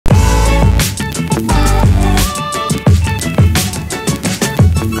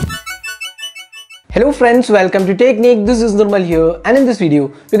Hello friends, welcome to Technique. This is Nirmal here, and in this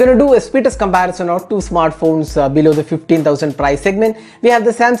video we're going to do a speed test comparison of two smartphones below the 15,000 price segment. We have the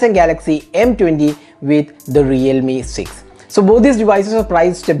Samsung Galaxy M20 with the Realme 6. So both these devices are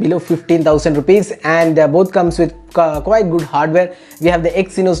priced below 15,000 rupees and both comes with quite good hardware. We have the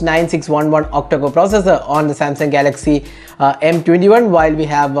Exynos 9611 octa-core processor on the Samsung Galaxy M21, while we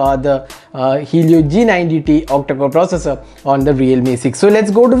have the Helio G90T octa-core processor on the Realme 6. So let's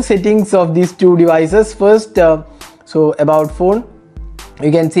go to the settings of these two devices. First, so about phone. You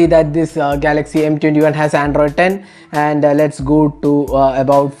can see that this Galaxy M21 has Android 10, and let's go to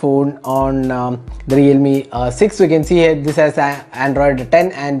about phone on the Realme 6. So you can see here this has Android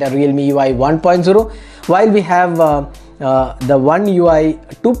 10 and Realme UI 1.0, while we have the One UI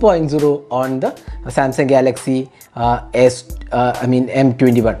 2.0 on the Samsung Galaxy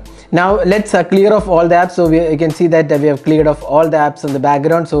M21. Now let's clear off all the apps. So you can see that we have cleared off all the apps in the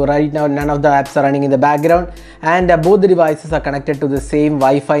background. So right now none of the apps are running in the background, and both the devices are connected to the same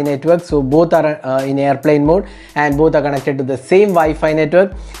Wi-Fi network. So both are in airplane mode and both are connected to the same Wi-Fi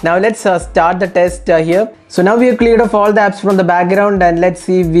network. Now let's start the test here. So now we have cleared off all the apps from the background, and let's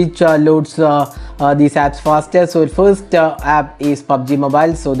see which loads these apps faster. So first app is PUBG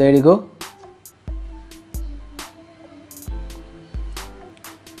Mobile. So there you go.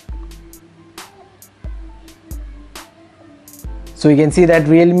 So you can see that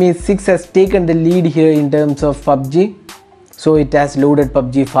Realme 6 has taken the lead here in terms of PUBG. So it has loaded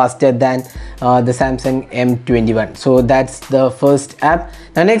PUBG faster than the Samsung M21. So that's the first app.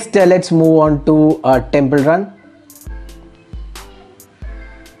 Now next let's move on to Temple Run.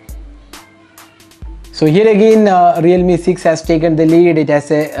 So here again Realme 6 has taken the lead. It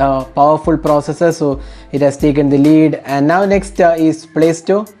has a powerful processor, so it has taken the lead. And now next is Play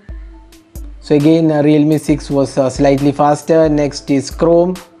Store. So again Realme 6 was slightly faster. Next is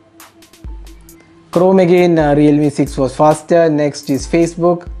Chrome. Again Realme 6 was faster. Next is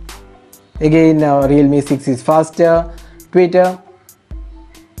Facebook. Again Realme 6 is faster. Twitter.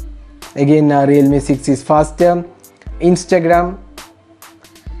 Again Realme 6 is faster. Instagram.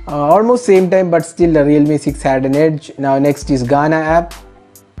 Almost same time, but still Realme 6 had an edge. Now next is Ghana app.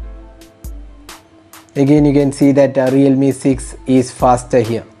 Again you can see that Realme 6 is faster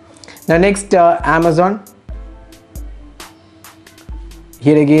here. Now next Amazon.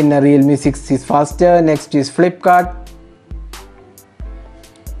 Here again Realme 6 is faster. Next is Flipkart.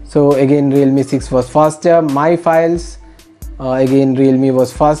 So again Realme 6 was faster. My Files. Again Realme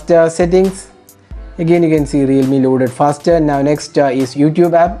was faster. Settings. Again you can see Realme loaded faster. Now next is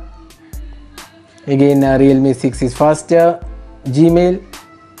YouTube app. Again Realme 6 is faster. Gmail.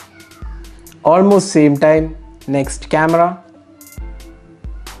 Almost same time. Next Camera.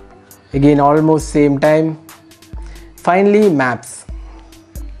 Again almost same time. Finally Maps.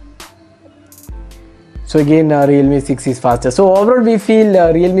 So again Realme 6 is faster. So overall we feel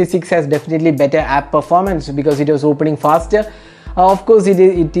Realme 6 has definitely better app performance because it was opening faster. Of course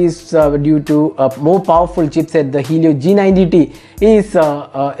it is due to a more powerful chipset. The Helio G90T is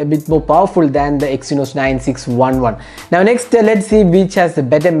a bit more powerful than the Exynos 9611. Now next let's see which has the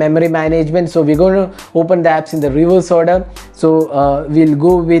better memory management. So we're going to open the apps in the reverse order. So we'll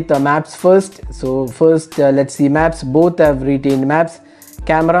go with Maps first. So first let's see Maps. Both have retained Maps.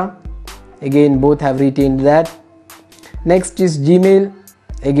 Camera. Again both have retained that. Next is Gmail.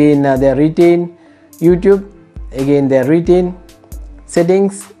 Again they are retained. YouTube. Again they are retained.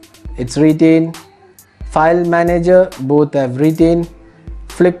 Settings, it's retained. File Manager, both have retained.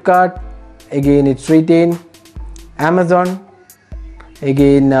 Flipkart, again it's retained. Amazon,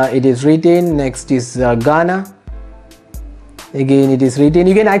 again it is retained. Next is Ghana, again it is retained.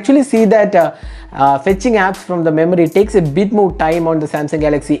 You can actually see that fetching apps from the memory takes a bit more time on the Samsung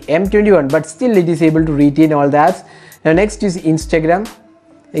Galaxy M21, but still it is able to retain all the apps. Now next is Instagram.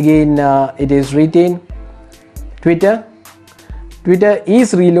 Again it is retained. Twitter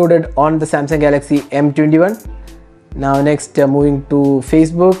is reloaded on the Samsung Galaxy M21. Now next moving to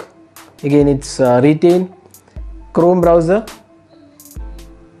Facebook. Again it's retained. Chrome browser.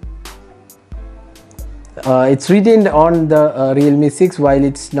 It's retained on the Realme 6 while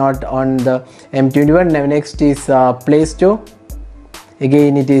it's not on the M21. Now next is Play Store.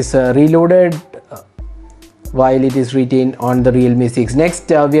 Again it is reloaded while it is retained on the Realme 6. Next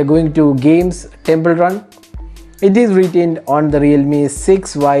we are going to Games. Temple Run. It is retained on the Realme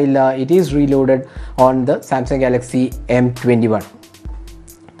 6 while it is reloaded on the Samsung Galaxy M21.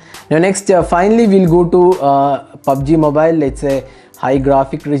 Now next finally we'll go to PUBG Mobile. It's a high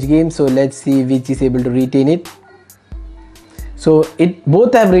graphic rich game, so let's see which is able to retain it. So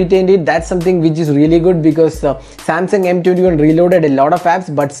both have retained it. That's something which is really good because Samsung M21 reloaded a lot of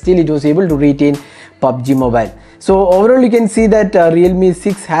apps, but still it was able to retain PUBG Mobile. So overall you can see that Realme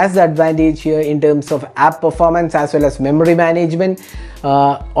 6 has the advantage here in terms of app performance as well as memory management.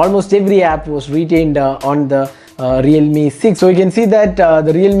 Almost every app was retained on the Realme 6. So you can see that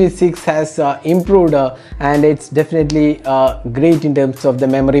the Realme 6 has improved and it's definitely great in terms of the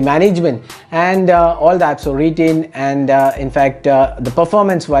memory management, and all the apps are retained, and in fact the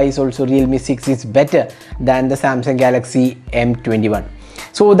performance wise also Realme 6 is better than the Samsung Galaxy M21.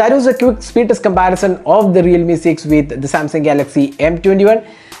 So that was a quick speed test comparison of the Realme 6 with the Samsung Galaxy M21.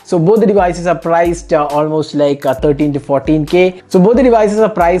 So both the devices are priced almost like 13 to 14k. So both the devices are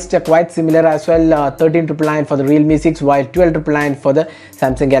priced quite similar as well, 13,999 for the Realme 6 while 12,999 for the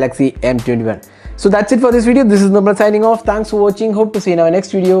Samsung Galaxy M21. So that's it for this video. This is Nirmal signing off. Thanks for watching. Hope to see you in our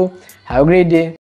next video. Have a great day.